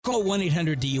Call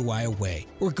 1-800-DUI-AWAY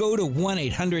or go to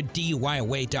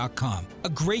 1-800-DUI-AWAY.com. A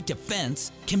great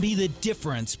defense can be the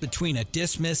difference between a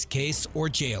dismissed case or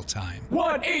jail time.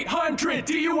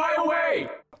 1-800-DUI-AWAY!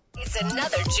 It's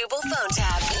another Jubal phone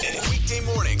tab. Weekday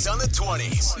mornings on the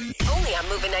 20s. Only on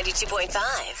Moving 92.5.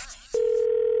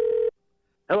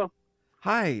 Hello.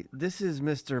 Hi, this is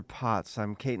Mr. Potts.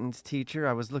 I'm Caton's teacher.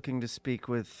 I was looking to speak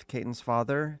with Caton's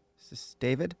father. Is this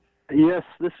David? Yes,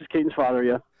 this is Caton's father,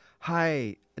 yeah.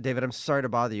 Hi, David. I'm sorry to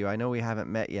bother you. I know we haven't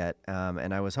met yet,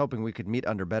 and I was hoping we could meet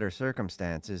under better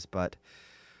circumstances, but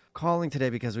calling today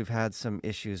because we've had some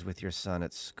issues with your son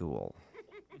at school.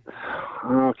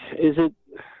 Okay.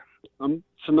 I'm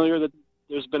familiar that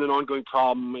there's been an ongoing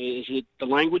problem. Is it the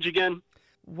language again?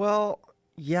 Well,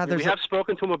 yeah, we have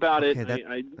spoken to him about it.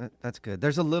 That's good.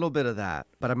 There's a little bit of that,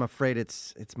 but I'm afraid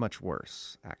it's much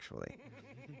worse, actually.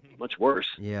 Much worse?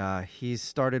 Yeah, he's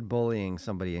started bullying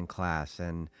somebody in class,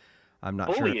 and I'm not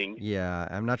bullying? sure. Yeah,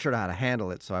 I'm not sure how to handle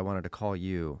it, so I wanted to call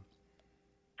you.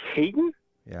 Caton?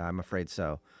 Yeah, I'm afraid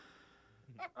so.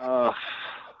 God,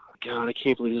 I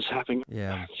can't believe this is happening.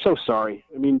 Yeah. So sorry.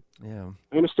 I mean, yeah.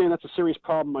 I understand that's a serious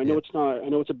problem. I know it's not. I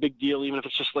know it's a big deal, even if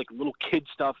it's just like little kid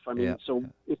stuff. I mean, so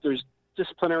if there's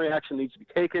disciplinary action needs to be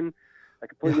taken, I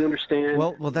completely understand.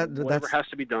 Well, whatever has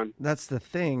to be done. That's the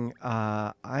thing.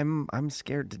 I'm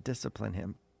scared to discipline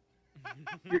him.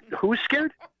 Who's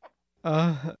scared?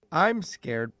 I'm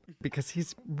scared because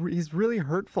he's really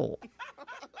hurtful.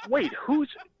 Wait,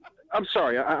 I'm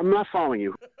sorry, I'm not following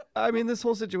you. I mean, this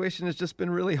whole situation has just been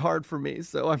really hard for me,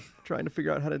 so I'm trying to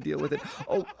figure out how to deal with it.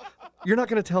 Oh, you're not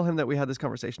going to tell him that we had this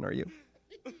conversation, are you?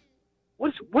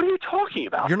 What are you talking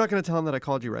about? You're not going to tell him that I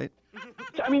called you, right?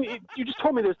 I mean, you just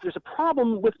told me there's a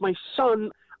problem with my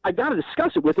son. I got to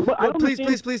discuss it with him. Please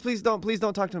don't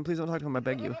talk to him. Please don't talk to him. I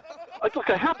beg you. Look,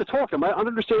 I have to talk to him. I don't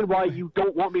understand why you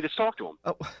don't want me to talk to him.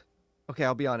 Oh, okay,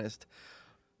 I'll be honest.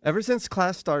 Ever since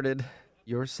class started,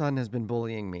 your son has been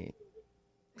bullying me.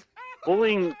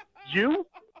 Bullying you?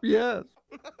 Yes.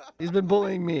 He's been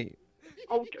bullying me.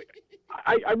 Okay.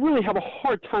 I really have a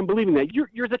hard time believing that.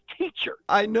 You're the teacher.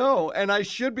 I know, and I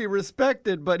should be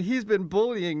respected, but he's been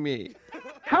bullying me.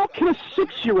 How can a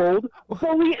 6-year-old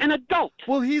bully an adult?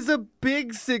 Well, he's a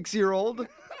big 6-year-old.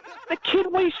 The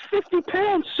kid weighs 50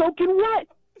 pounds soaking wet.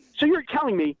 So you're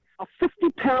telling me a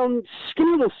 50-pound,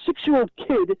 skinny little 6-year-old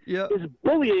kid is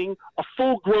bullying a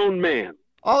full-grown man?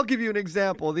 I'll give you an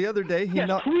example. The other day,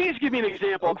 please give me an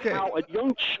example of how a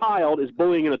young child is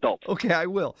bullying an adult. Okay, I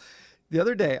will. The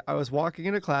other day, I was walking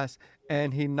into class,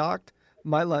 and he knocked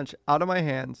my lunch out of my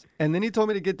hands, and then he told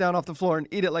me to get down off the floor and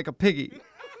eat it like a piggy.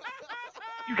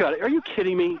 You got it. Are you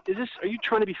kidding me? Are you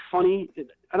trying to be funny?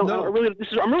 I'm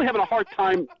really having a hard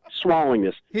time swallowing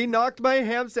this. He knocked my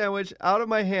ham sandwich out of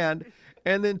my hand,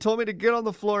 and then told me to get on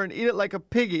the floor and eat it like a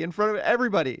piggy in front of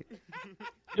everybody.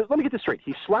 Just let me get this straight.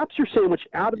 He slaps your sandwich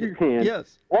out of your hand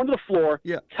onto the floor,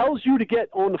 tells you to get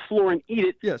on the floor and eat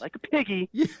it like a piggy.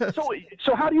 Yes. So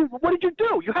what did you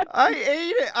do? I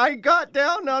ate it. I got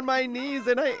down on my knees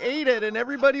and I ate it, and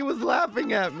everybody was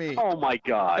laughing at me. Oh, my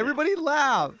God. Everybody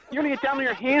laughed. You're going to get down on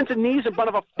your hands and knees in front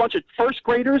of a bunch of first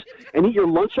graders and eat your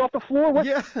lunch off the floor? What?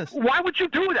 Yes. Why would you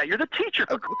do that? You're the teacher,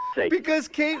 for Christ's sake. Because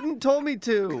Caton told me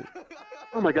to.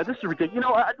 Oh, my God, this is ridiculous.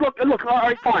 Look, all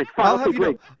right, fine. I'll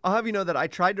have you know that I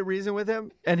tried to reason with him,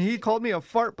 and he called me a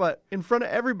fart butt in front of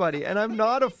everybody, and I'm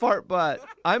not a fart butt.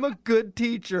 I'm a good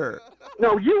teacher.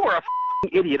 No, you are a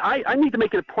idiot. I need to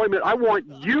make an appointment. I want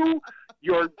you,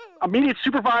 your immediate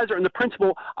supervisor, and the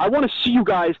principal. I want to see you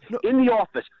guys in the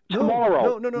office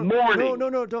tomorrow morning.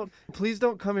 No, don't. Please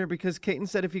don't come here, because Caton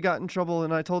said if he got in trouble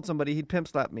and I told somebody, he'd pimp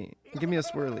slap me and give me a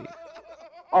swirly.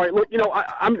 All right, look,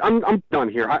 I'm done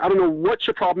here. I don't know what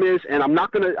your problem is, and I'm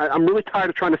really tired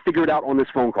of trying to figure it out on this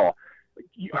phone call.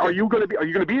 Are you going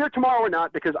to be here tomorrow or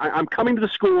not? Because I'm coming to the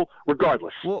school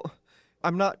regardless. Well,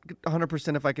 I'm not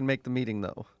 100% if I can make the meeting,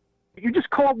 though. You just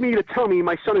called me to tell me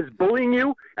my son is bullying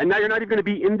you, and now you're not even going to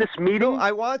be in this meeting? No,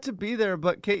 I want to be there,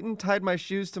 but Caton tied my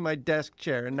shoes to my desk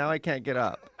chair, and now I can't get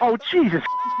up. Oh, Jesus.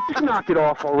 Just knock it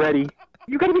off already.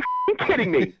 You got to be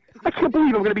kidding me. I can't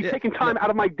believe I'm going to be taking time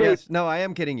out of my day. Yes, no, I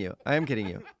am kidding you.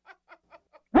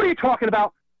 What are you talking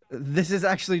about? This is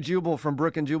actually Jubal from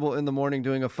Brook and Jubal in the Morning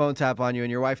doing a phone tap on you,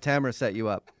 and your wife Tamara set you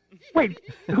up. Wait,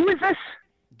 who is this?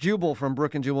 Jubal from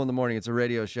Brook and Jubal in the Morning. It's a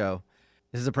radio show.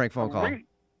 This is a prank phone call.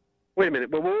 Wait a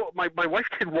minute. My wife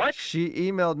did what? She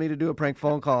emailed me to do a prank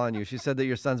phone call on you. She said that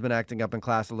your son's been acting up in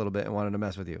class a little bit and wanted to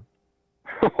mess with you.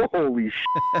 Holy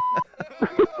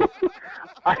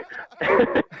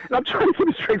I'm trying to keep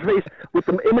a straight face with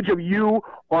the image of you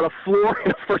on a floor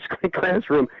in a first grade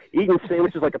classroom eating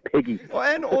sandwiches like a piggy. Oh,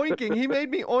 and oinking. He made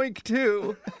me oink,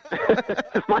 too.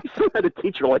 If my son had a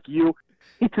teacher like you,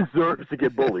 he deserves to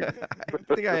get bullied.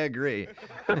 I think I agree.